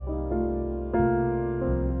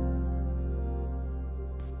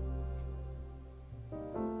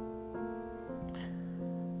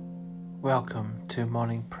Welcome to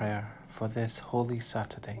morning prayer for this Holy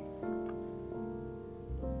Saturday.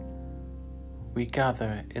 We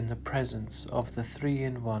gather in the presence of the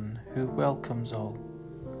Three-in-One who welcomes all.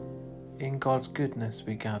 In God's goodness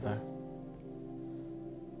we gather.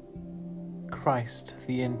 Christ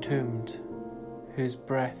the entombed, whose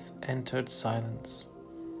breath entered silence,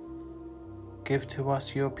 give to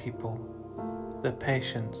us your people the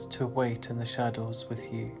patience to wait in the shadows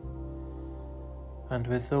with you, and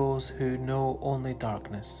with those who know only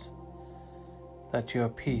darkness, that your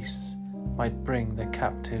peace might bring the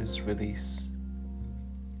captives release.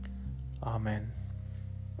 Amen.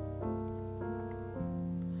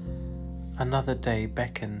 Another day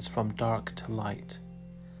beckons from dark to light,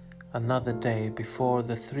 another day before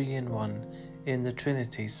the Three-in-One in the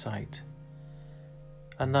Trinity's sight,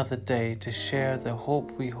 another day to share the hope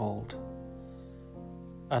we hold,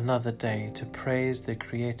 another day to praise the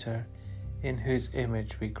Creator in whose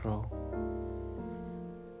image we grow.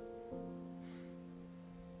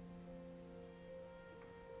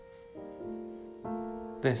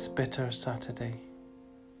 This bitter Saturday,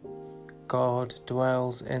 God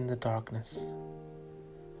dwells in the darkness.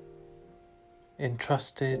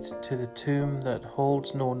 Entrusted to the tomb that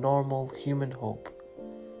holds no normal human hope,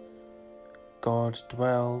 God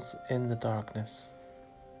dwells in the darkness.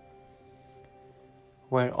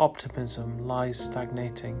 Where optimism lies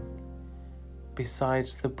stagnating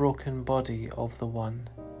besides the broken body of the One,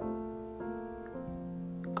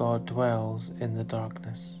 God dwells in the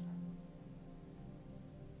darkness.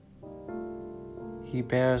 He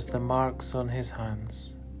bears the marks on his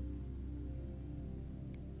hands.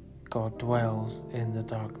 God dwells in the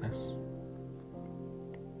darkness.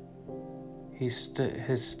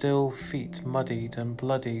 His still feet muddied and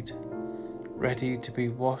bloodied, ready to be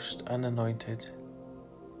washed and anointed.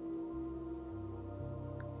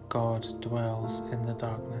 God dwells in the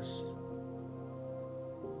darkness.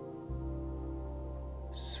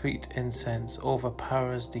 Sweet incense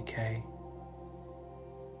overpowers decay.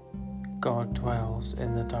 God dwells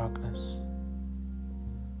in the darkness.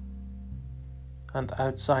 And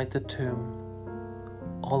outside the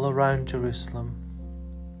tomb, all around Jerusalem,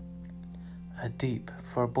 a deep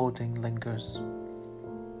foreboding lingers.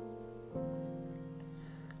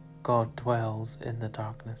 God dwells in the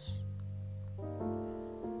darkness.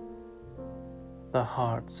 The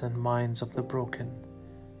hearts and minds of the broken,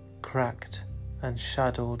 cracked and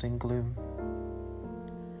shadowed in gloom,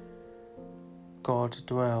 God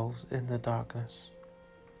dwells in the darkness.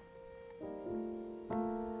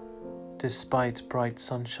 Despite bright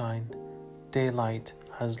sunshine, daylight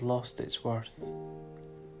has lost its worth.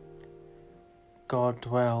 God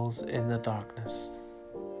dwells in the darkness.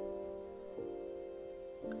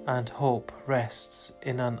 And hope rests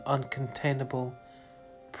in an uncontainable,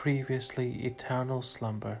 previously eternal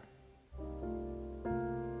slumber.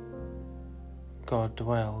 God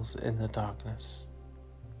dwells in the darkness.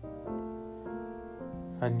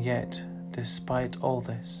 And yet, despite all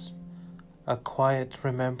this, a quiet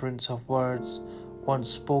remembrance of words once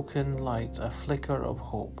spoken lights a flicker of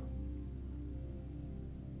hope.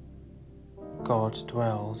 God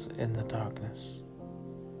dwells in the darkness.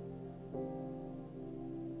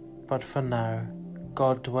 But for now,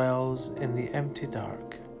 God dwells in the empty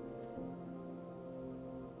dark.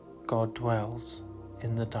 God dwells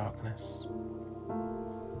in the darkness.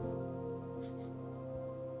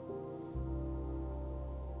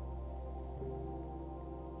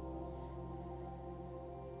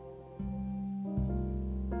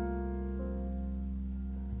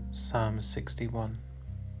 Psalm 61.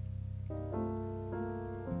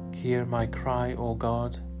 Hear my cry, O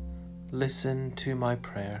God, listen to my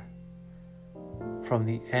prayer. From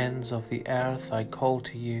the ends of the earth I call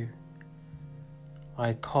to you.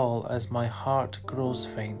 I call as my heart grows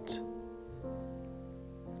faint.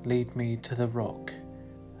 Lead me to the rock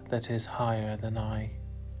that is higher than I.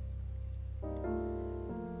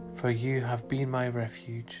 For you have been my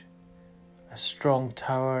refuge, a strong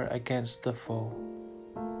tower against the foe.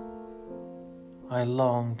 I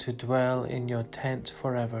long to dwell in your tent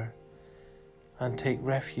forever and take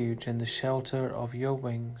refuge in the shelter of your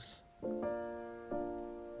wings.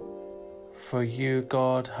 For you,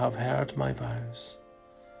 God, have heard my vows.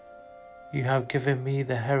 You have given me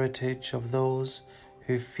the heritage of those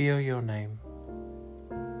who fear your name.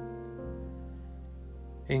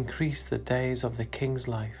 Increase the days of the king's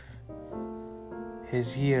life,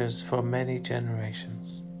 his years for many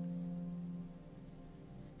generations.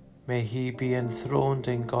 May he be enthroned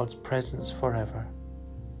in God's presence forever.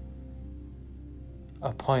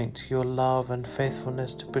 Appoint your love and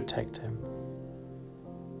faithfulness to protect him.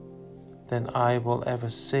 Then I will ever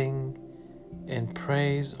sing in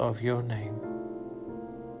praise of your name,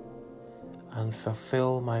 and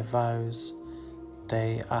fulfill my vows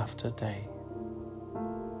day after day.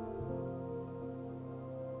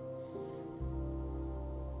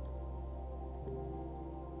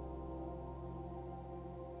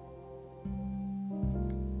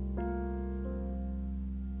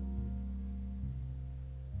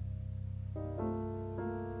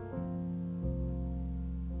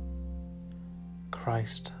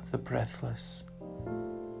 Christ the breathless,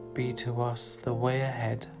 be to us the way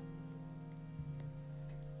ahead.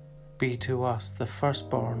 Be to us the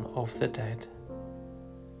firstborn of the dead.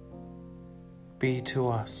 Be to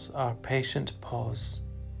us our patient pause.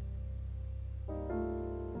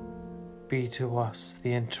 Be to us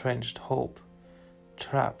the entrenched hope,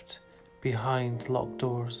 trapped behind locked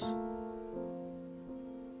doors.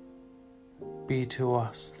 Be to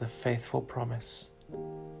us the faithful promise.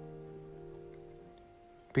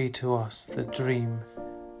 Be to us the dream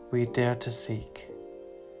we dare to seek.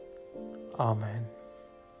 Amen.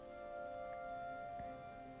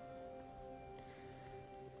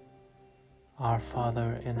 Our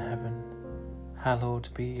Father in heaven, hallowed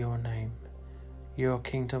be your name. Your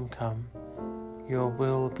kingdom come, your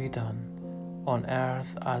will be done, on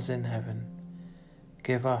earth as in heaven.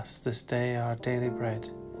 Give us this day our daily bread.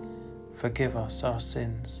 Forgive us our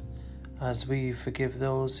sins, as we forgive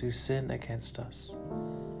those who sin against us.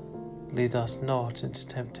 Lead us not into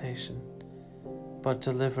temptation, but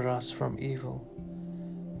deliver us from evil.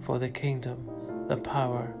 For the kingdom, the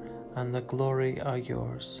power, and the glory are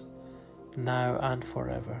yours, now and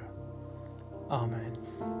forever. Amen.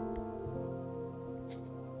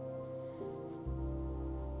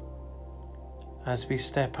 As we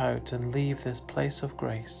step out and leave this place of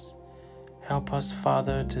grace, help us,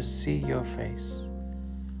 Father, to see your face.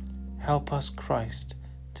 Help us, Christ,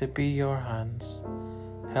 to be your hands.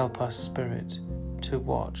 Help us, Spirit, to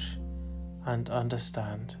watch and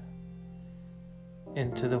understand.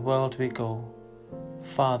 Into the world we go.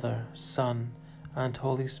 Father, Son, and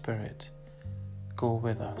Holy Spirit, go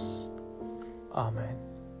with us. Amen.